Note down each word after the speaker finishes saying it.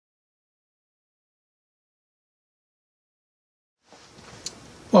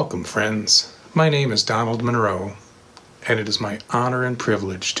Welcome, friends. My name is Donald Monroe, and it is my honor and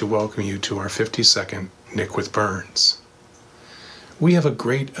privilege to welcome you to our 52nd Nicht Wi Burns. We have a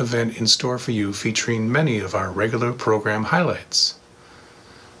great event in store for you featuring many of our regular program highlights.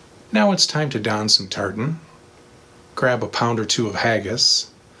 Now it's time to don some tartan, grab a pound or two of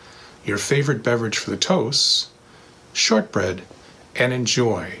haggis, your favorite beverage for the toasts, shortbread, and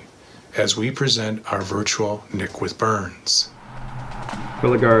enjoy as we present our virtual Nicht Wi Burns.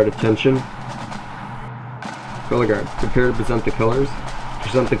 Color guard, attention. Color guard, prepare to present the colors.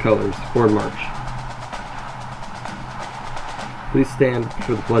 Present the colors. Forward march. Please stand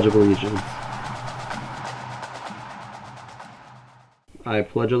for the Pledge of Allegiance. I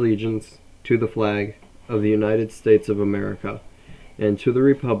pledge allegiance to the flag of the United States of America and to the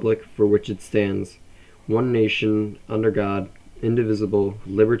republic for which it stands, one nation, under God, indivisible,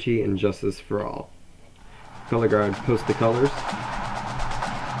 liberty and justice for all. Color guard, post the colors.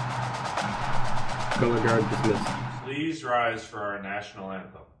 Color guard dismissed. Please rise for our national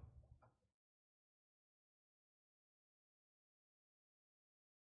anthem.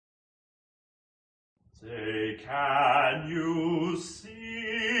 Say, can you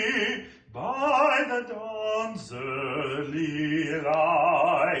see by the dawn's early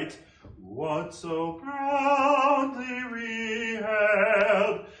light what so proudly we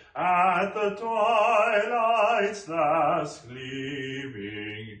held at the twilight's last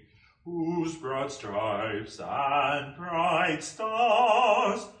gleaming, whose broad stripes and bright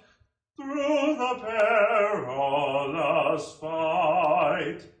stars through the perilous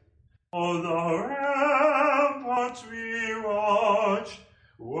fight o'er the ramparts we watched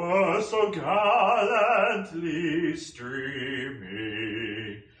were so gallantly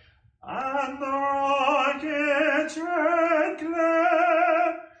streaming, and the rocket's red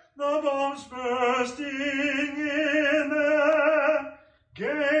glare, the bombs bursting in air,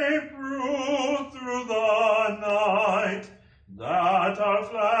 gave proof through the night that our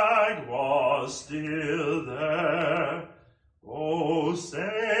flag was still there. Oh,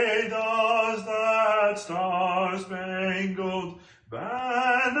 say does that star-spangled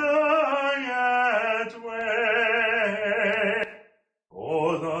banner yet wave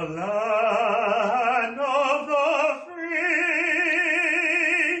o'er the land of the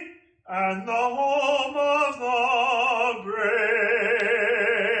free and the home of the brave?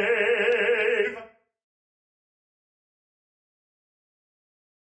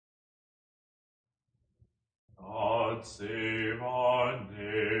 God save our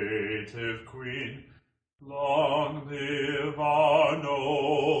native Queen, long live our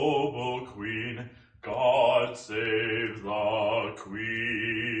noble Queen. God save the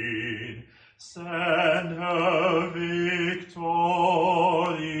Queen, send her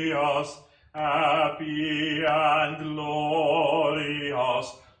victorious, happy and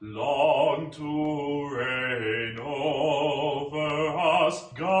glorious, long to reign over us.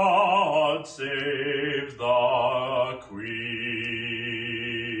 God save the Queen.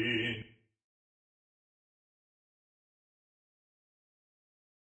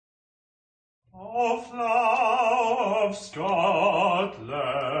 O flower of Scotland,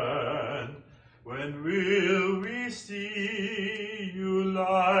 when will we see you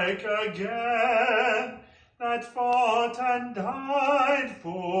like again, that fought and died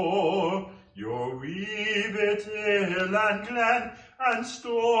for your wee bit hill and glen, and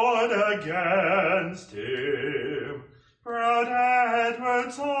stood against him, proud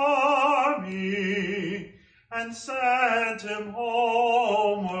Edward's army, and sent him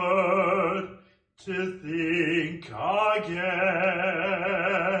homeward to think again?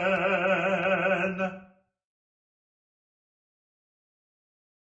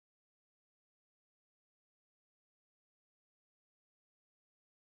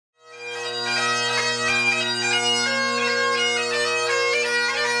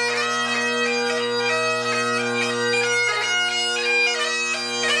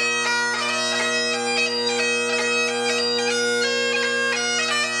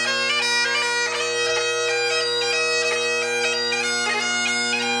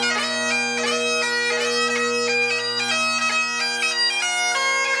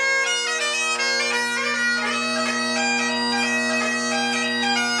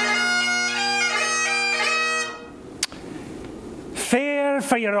 Fair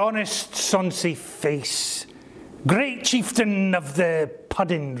for your honest, sonsy face, great chieftain of the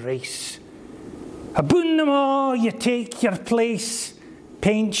puddin' race. Aboon them all you take your place,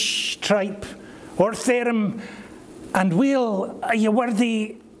 Painch, Tripe, or Therem, and we'll are you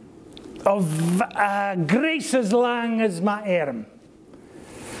worthy of a grace as lang as my erm.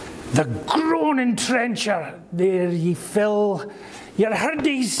 The groaning trencher, there ye fill your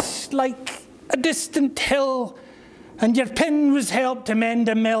hurdies like a distant hill, and your pin was helped to mend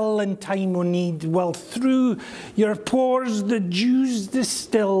a mill in time o' need, while through your pores the dews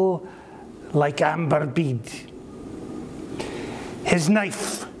distill like amber bead. His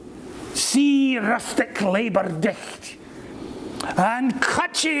knife, see rustic labour dicht, and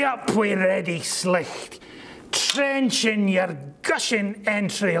cut ye up wi' ready slicht, trenching your gushing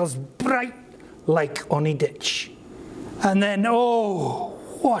entrails bright like ony ditch. And then, oh,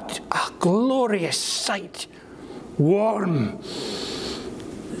 what a glorious sight! Warm,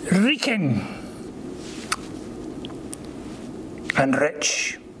 reeking, and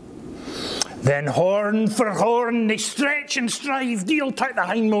rich. Then horn for horn they stretch and strive, deal tight the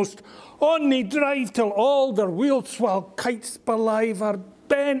hindmost, on they drive till all their wheel swell kites belive are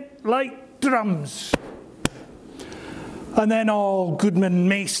bent like drums. And then all goodman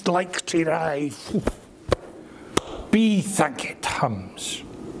maced like to rive, be thank it hums.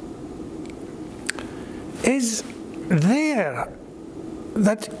 Is there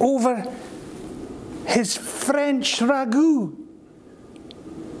that over his French ragout,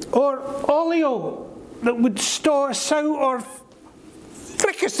 or olio that would stow a sow, or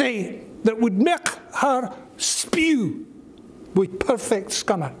fricassee that would make her spew with perfect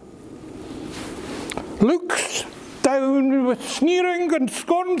scunner, looks down with sneering and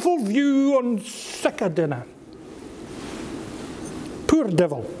scornful view on sic a dinner. Poor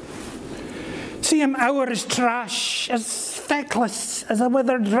devil. See him ower his trash, as feckless as a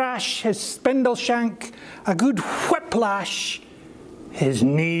withered rash, his spindle shank a good whiplash, his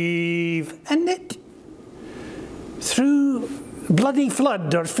neve in it, through bloody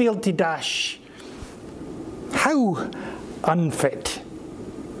flood or field to dash. How unfit.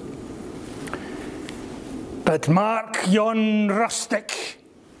 But mark yon rustic,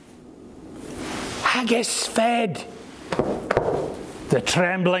 haggis fed. The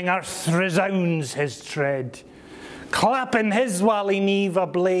trembling earth resounds his tread, clapping his while he neave a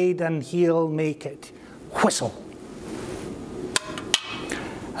blade, and he'll make it whistle.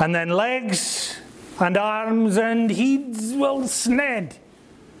 And then legs and arms and heads will sned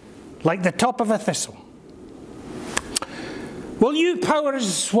like the top of a thistle. Will you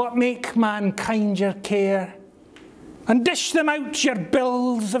powers what make mankind your care, and dish them out your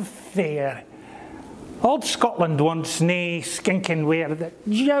bills of fare? Old Scotland wants nae skinking ware that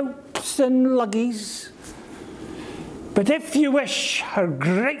joups and luggies, but if you wish her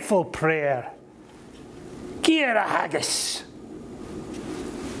grateful prayer, gie her a haggis.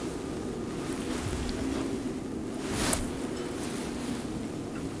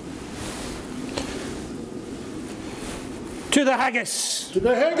 To the haggis! To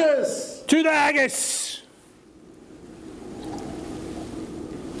the haggis! To the haggis!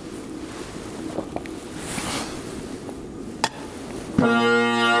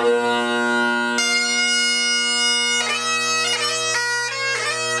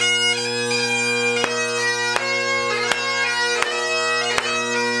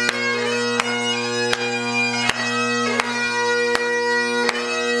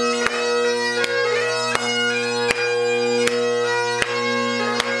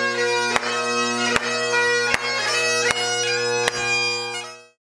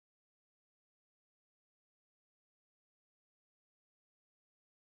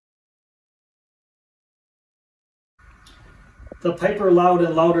 The piper loud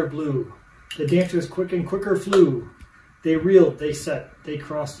and louder blew. The dancers quick and quicker flew. They reeled, they set, they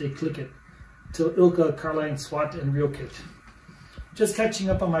crossed, they click it, till Ilka, Carline, Swat, and Real Kit. Just catching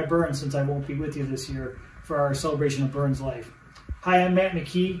up on my Burns since I won't be with you this year for our celebration of Burns' life. Hi, I'm Matt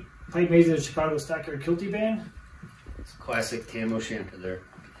McKee, pipe major of the Chicago Stockyard Kilty Band. It's a classic Tam O'Shanta there.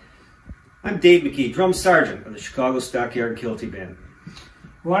 I'm Dave McKee, drum sergeant of the Chicago Stockyard Kilty Band.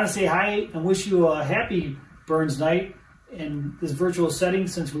 We want to say hi and wish you a happy Burns night in this virtual setting,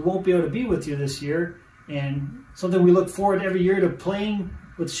 since we won't be able to be with you this year, and something we look forward every year to playing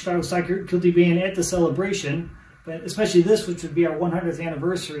with the Chicago Stockyard Kilty Band at the celebration, but especially this, which would be our 100th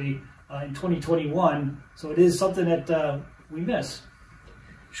anniversary in 2021, so it is something that we miss.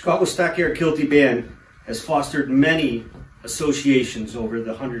 Chicago Stockyard Kilty Band has fostered many associations over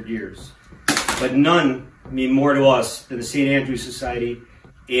the 100 years, but none mean more to us than the St. Andrews Society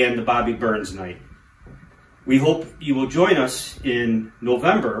and the Bobby Burns Night. We hope you will join us in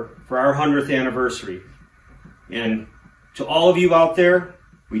November for our 100th anniversary. And to all of you out there,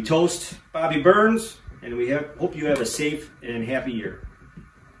 we toast Bobby Burns, and we hope you have a safe and happy year.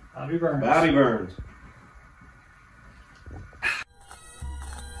 Bobby Burns. Bobby Burns.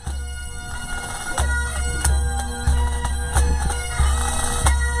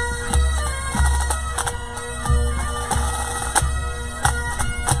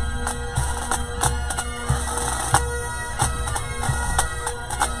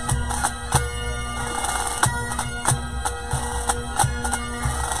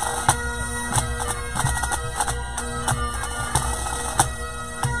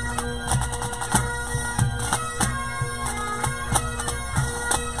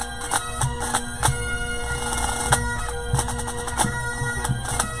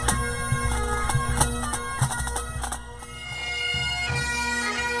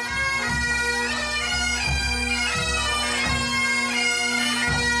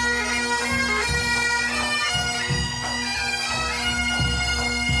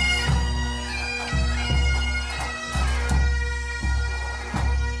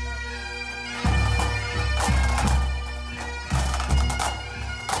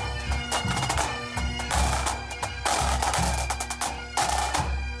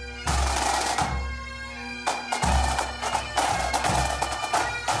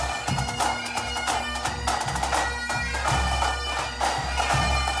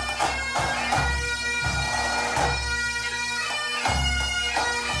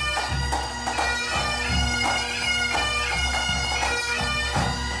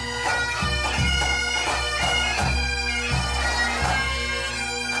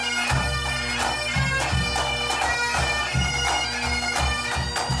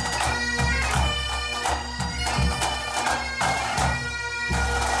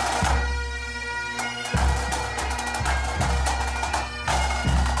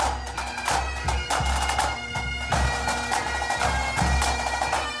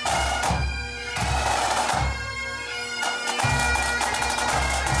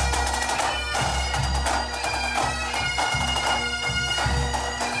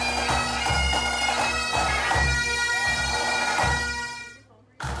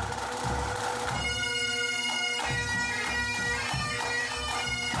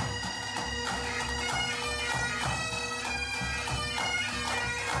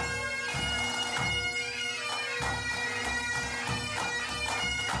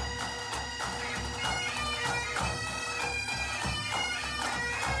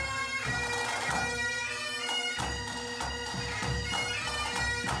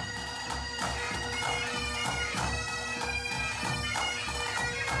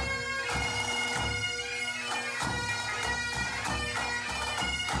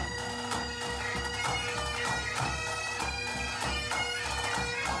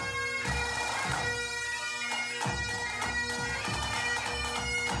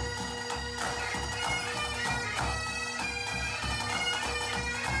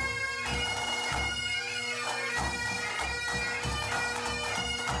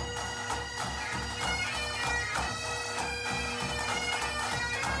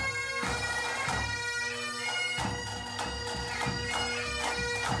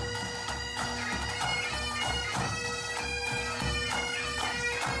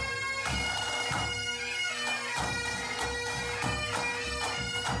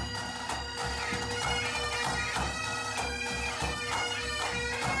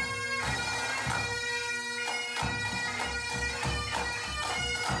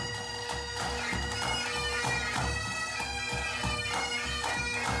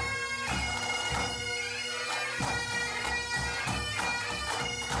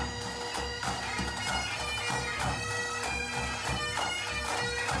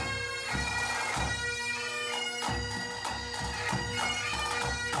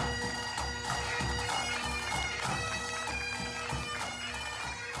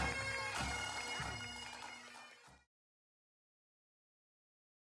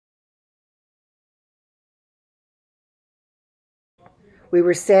 We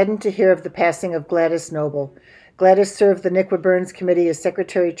were saddened to hear of the passing of Gladys Noble. Gladys served the Nicht Wi Burns Committee as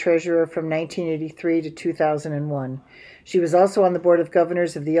Secretary-Treasurer from 1983 to 2001. She was also on the Board of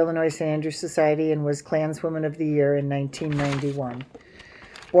Governors of the Illinois St. Andrews Society and was Clanswoman of the Year in 1991.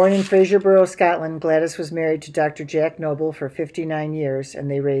 Born in Fraserburgh, Scotland, Gladys was married to Dr. Jack Noble for 59 years, and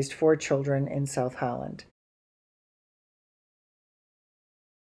they raised 4 children in South Holland.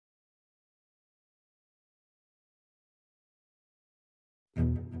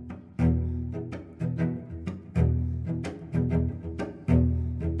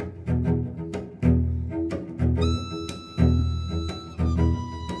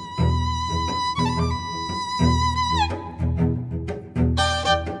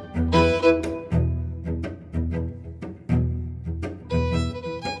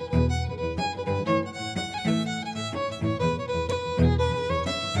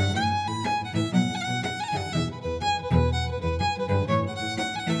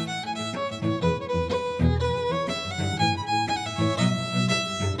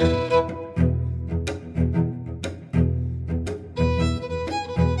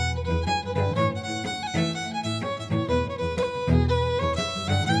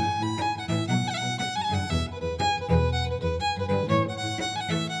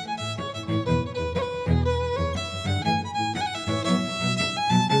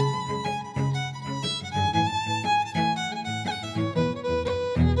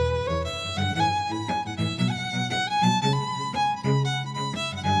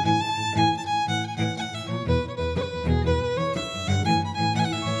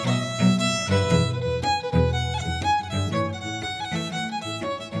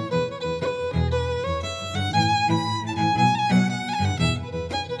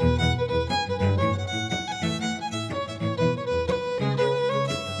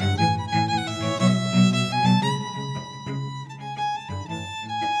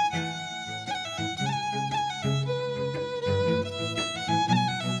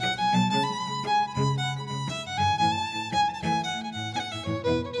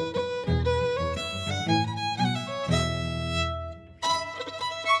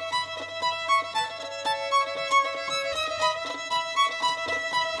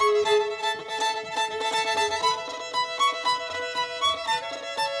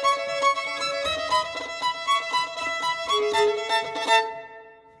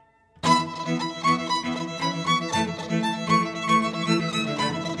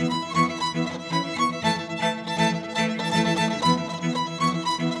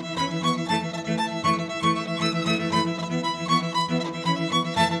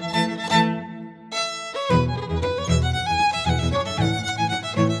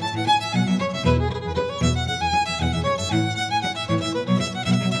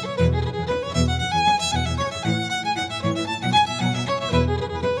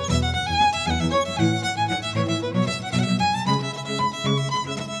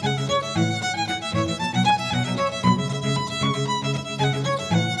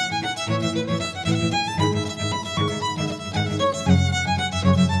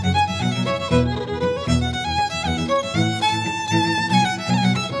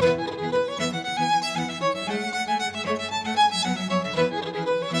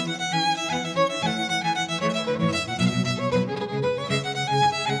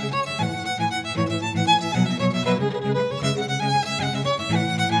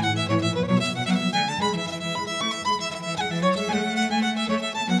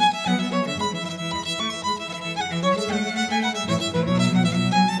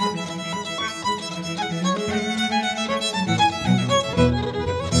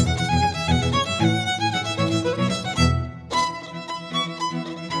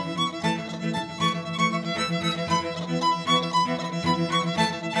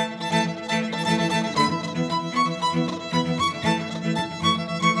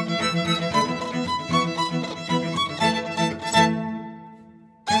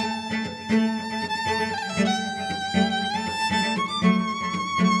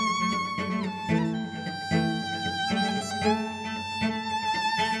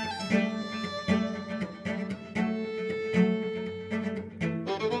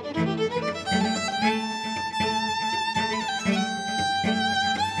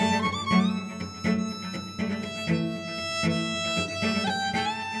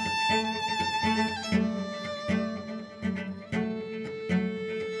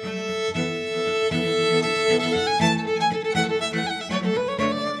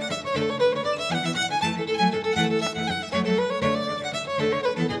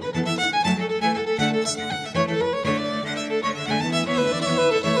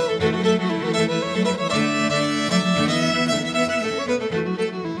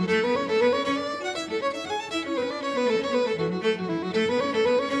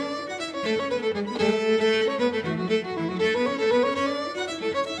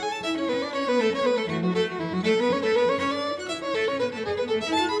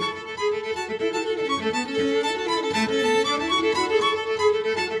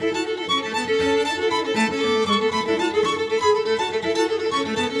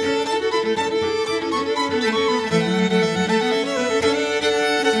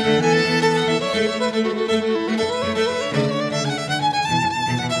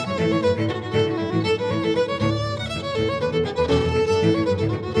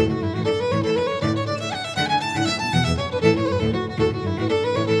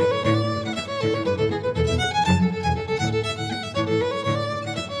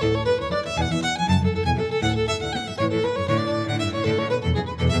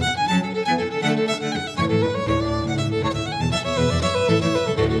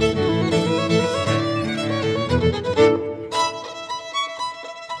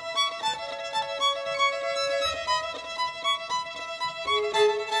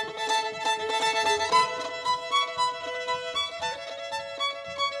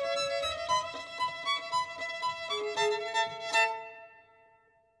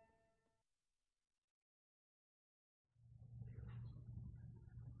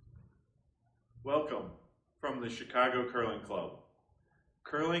 Welcome from the Chicago Curling Club.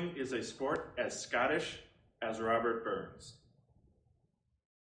 Curling is a sport as Scottish as Robert Burns.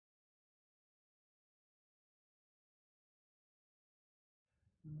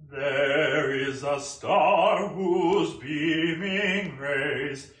 There is a star whose beaming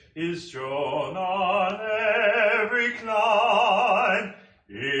rays is shown on every clime.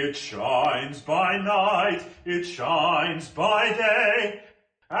 It shines by night, it shines by day,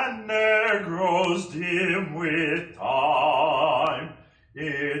 and ne'er grows dim with time.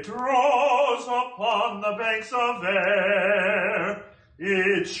 It rose upon the banks of air,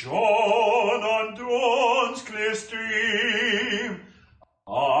 it shone on dawn's clear stream.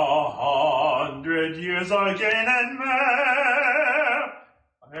 100 years again and more,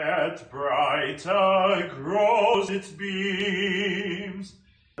 yet brighter grows its beams.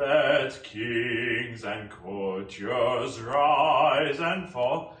 Let kings and courtiers rise and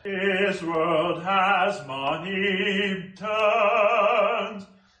fall, this world has many turns,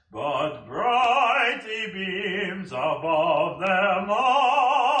 but brightly beams above them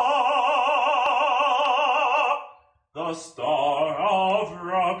all the star of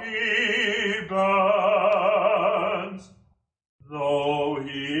Robbie Burns. Though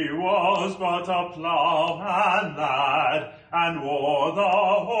he was but a ploughman lad, and wore the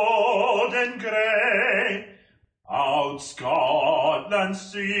holden grey, out Scotland's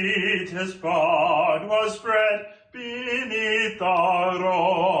street his bard was bred beneath the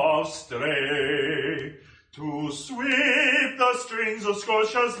row of stray. To sweep the strings of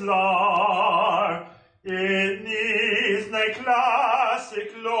Scotia's lyre, it needs nae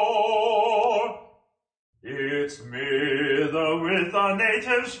classic lore. It's mither with a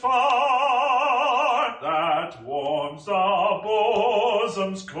native's fire that warms the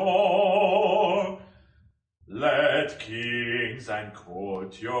bosom's core. Let kings and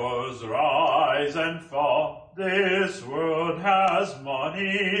courtiers rise and fall, this world has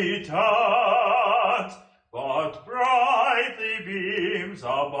many turns, but brightly beams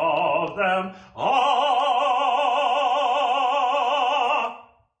above them are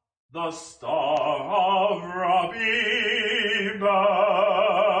the star of Robbie Burns.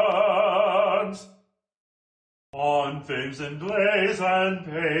 On fame's emblazoned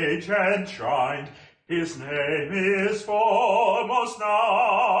page enshrined, his name is foremost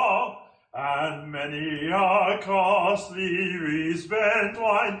now, and many a costly wreath bent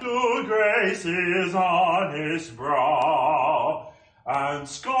wine to grace is on his brow, and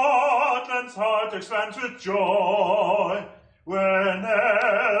Scotland's heart expands with joy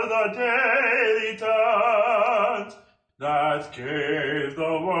whene'er the day returns that gave the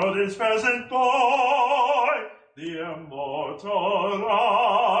world its pheasant boy, the immortal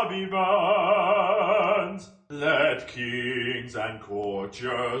Robbie Burns. Let kings and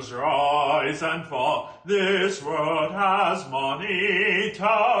courtiers rise and fall, this world has many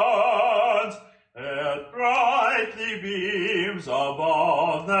turns, it brightly beams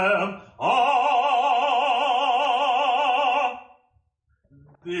above them all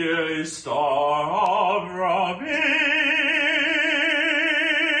the star of Robbie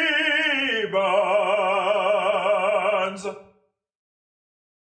Burns.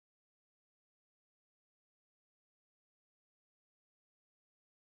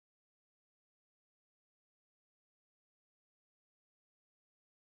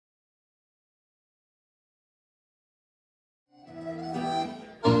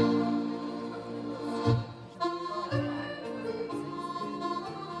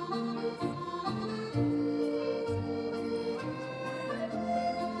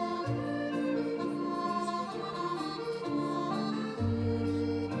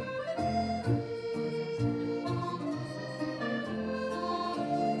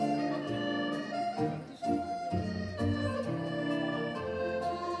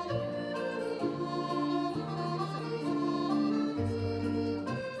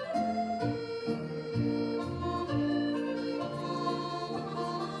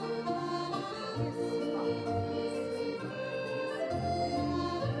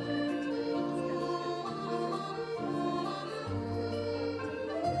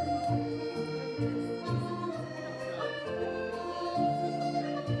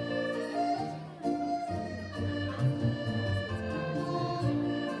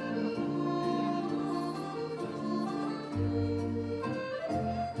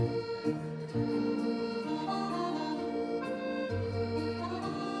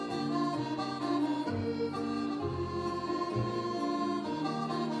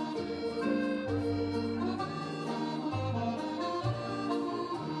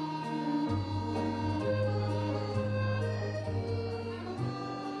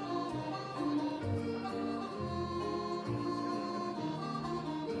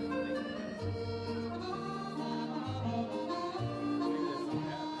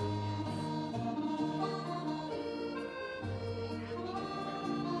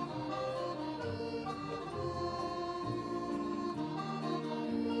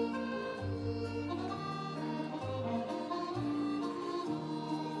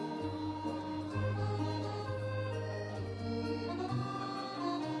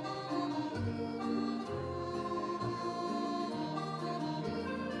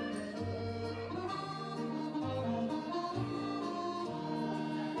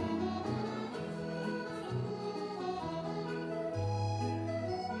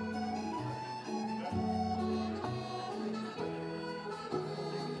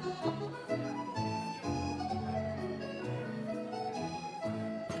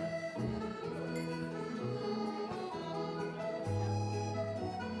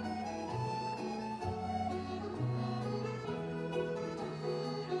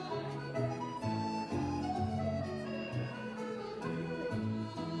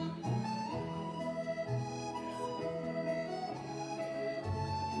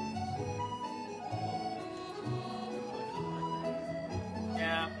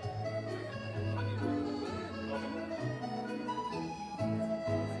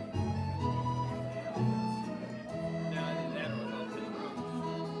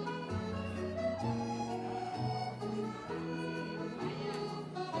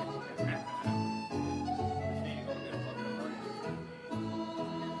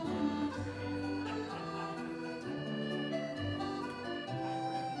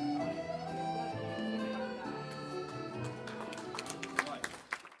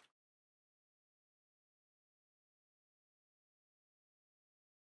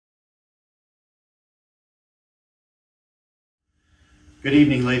 Good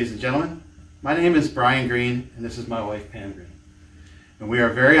evening, ladies and gentlemen. My name is Brian Green, and this is my wife, Pam Green. And we are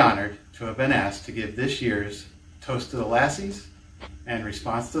very honored to have been asked to give this year's Toast to the Lassies and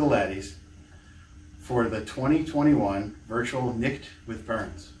Response to the Laddies for the 2021 virtual Nicht Wi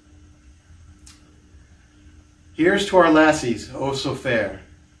Burns. Here's to our lassies, oh so fair,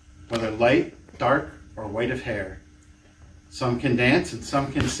 whether light, dark, or white of hair. Some can dance and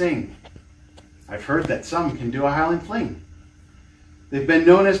some can sing. I've heard that some can do a Highland fling. They've been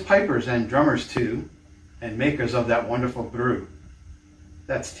known as pipers and drummers too, and makers of that wonderful brew.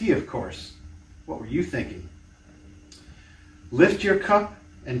 That's tea, of course. What were you thinking? Lift your cup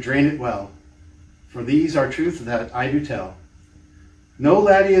and drain it well, for these are truths that I do tell. No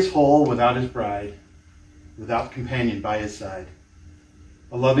laddie is whole without his bride, without companion by his side.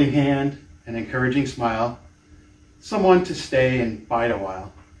 A loving hand, an encouraging smile, someone to stay and bide a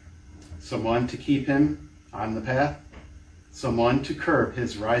while, someone to keep him on the path, someone to curb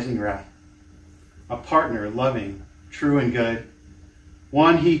his rising wrath, a partner loving, true and good,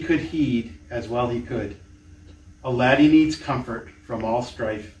 one he could heed as well he could. A laddie needs comfort from all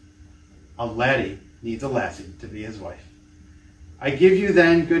strife, a laddie needs a lassie to be his wife. I give you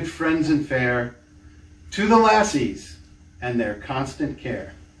then, good friends and fair, to the lassies and their constant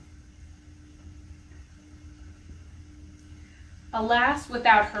care. A lass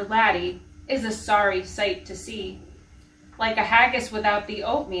without her laddie is a sorry sight to see, like a haggis without the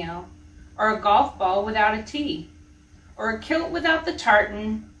oatmeal, or a golf ball without a tee, or a kilt without the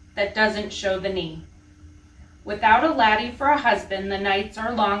tartan that doesn't show the knee. Without a laddie for a husband, the nights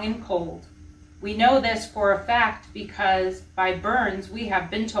are long and cold. We know this for a fact because by Burns we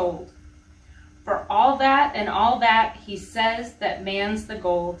have been told. For all that and all that, he says that man's the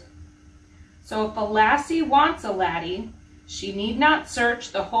gold. So if a lassie wants a laddie, she need not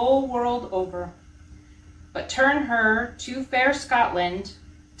search the whole world over, but turn her to fair Scotland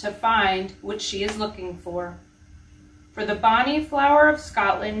to find what she is looking for. For the bonny flower of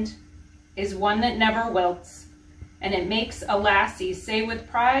Scotland is one that never wilts, and it makes a lassie say with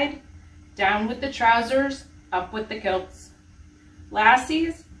pride, down with the trousers, up with the kilts.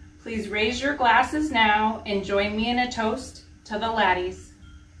 Lassies, please raise your glasses now and join me in a toast to the laddies.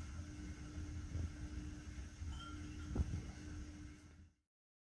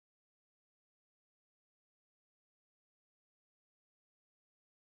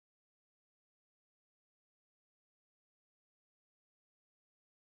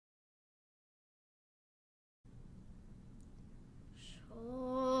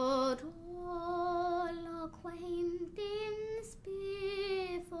 Should all acquaintance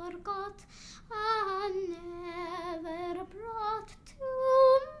be forgot and never brought to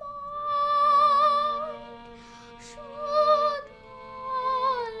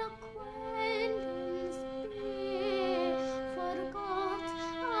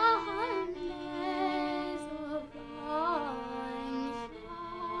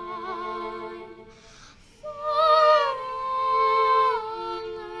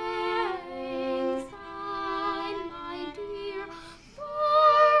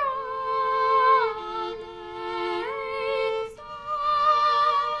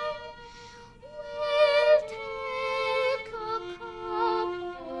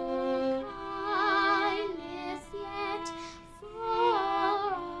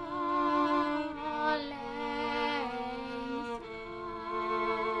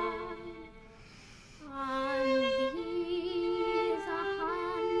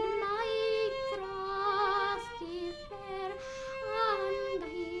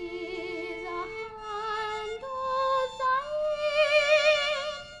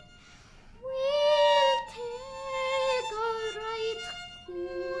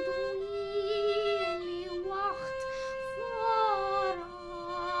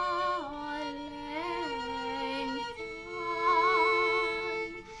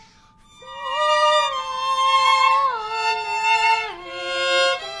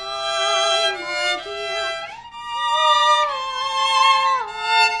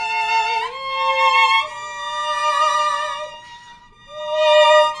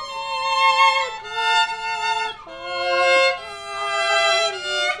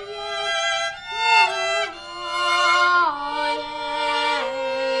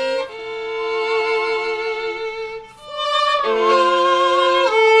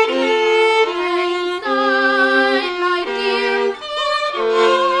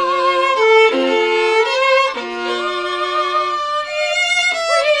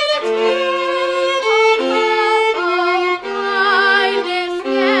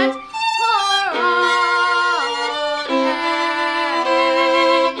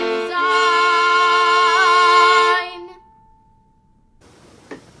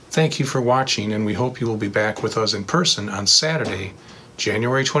Thank you for watching, and we hope you will be back with us in person on Saturday,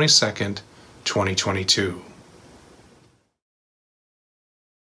 January 22nd, 2022.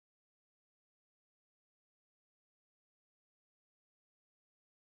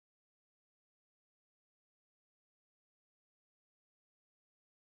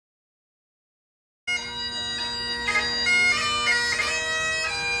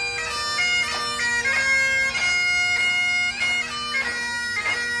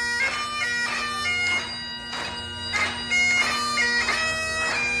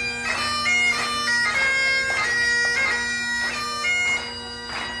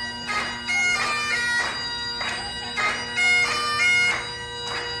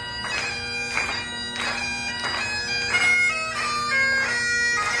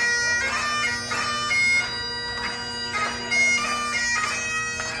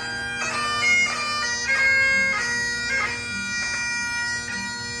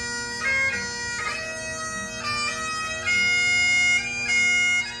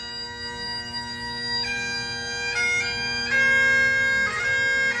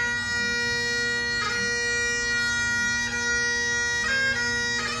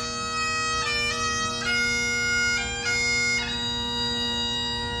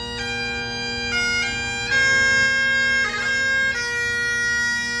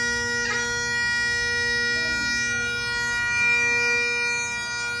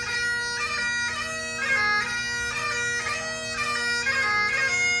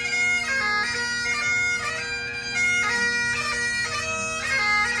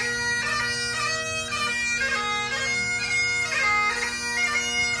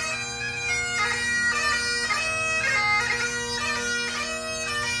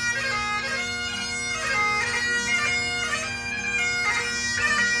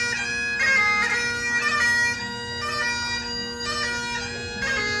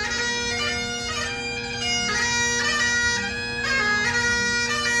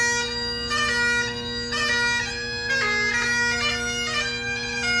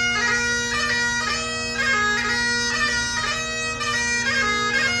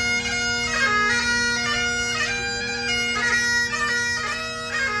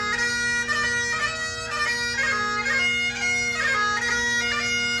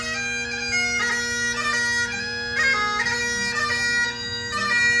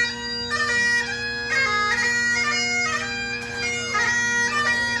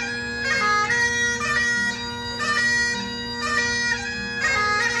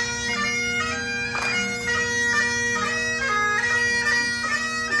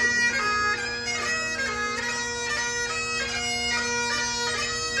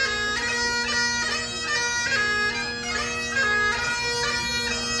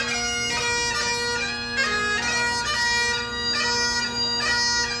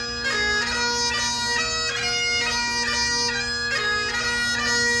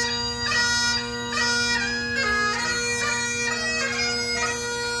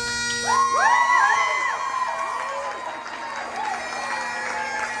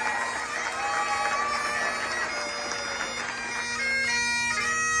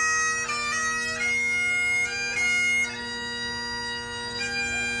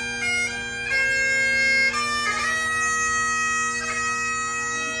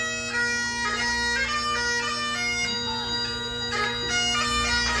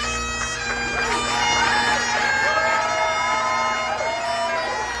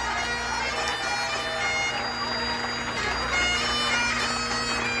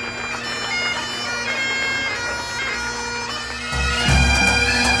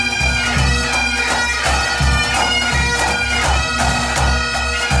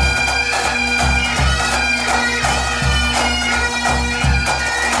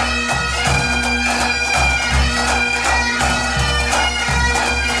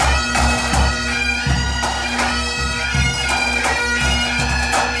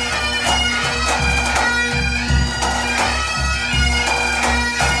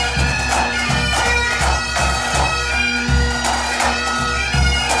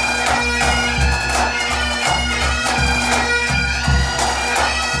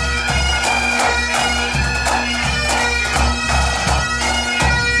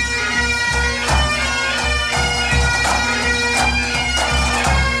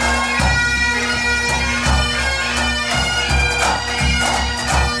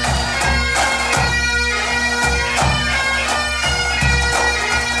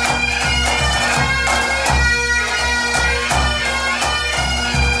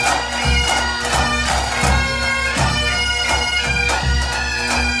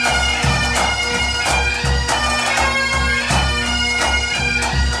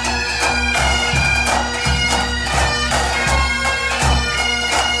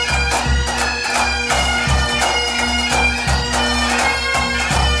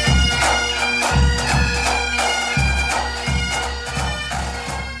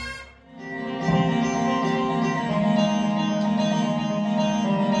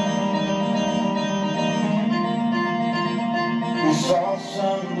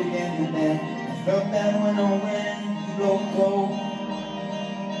 Felt that when the wind blow cold.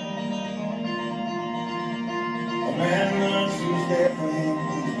 A man runs to his death with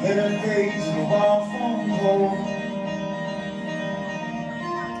his bitter face and a wall from cold.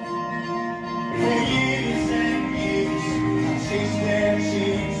 For years and years, I chased their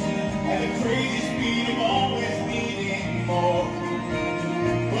cheers at the crazy speed of always needing more.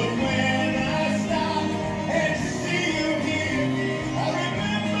 But when I stopped and to see you here, I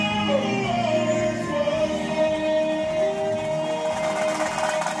remember who always was.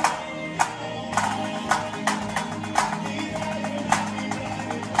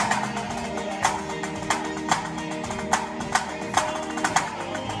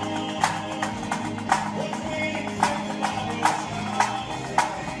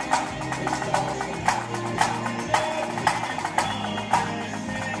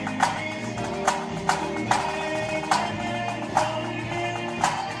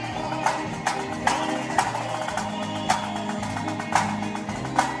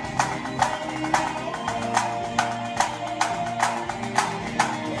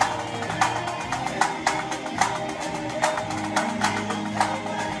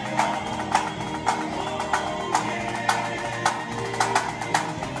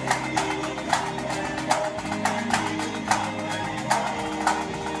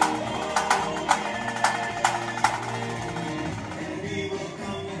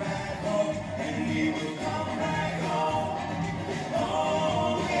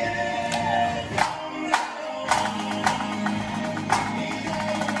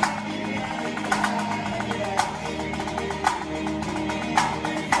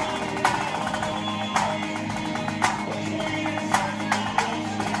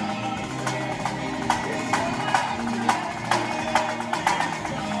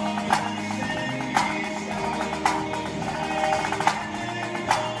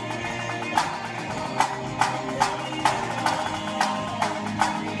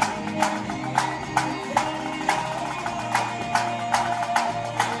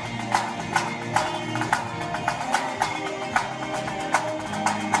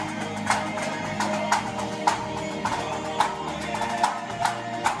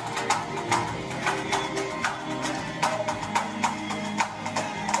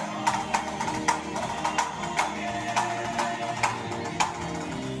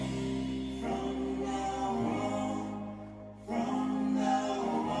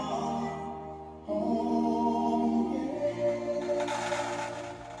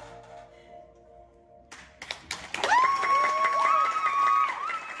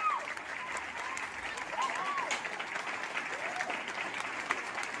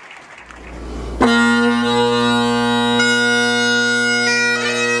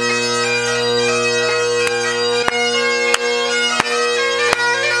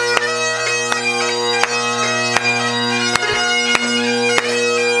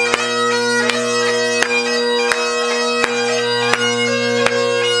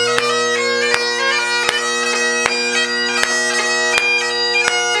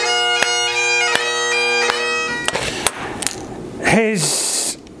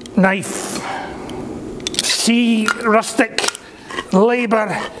 His knife, see rustic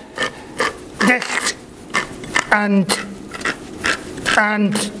labour, dicht and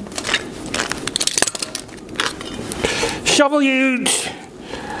shovel-used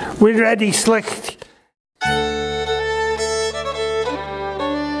with ready slick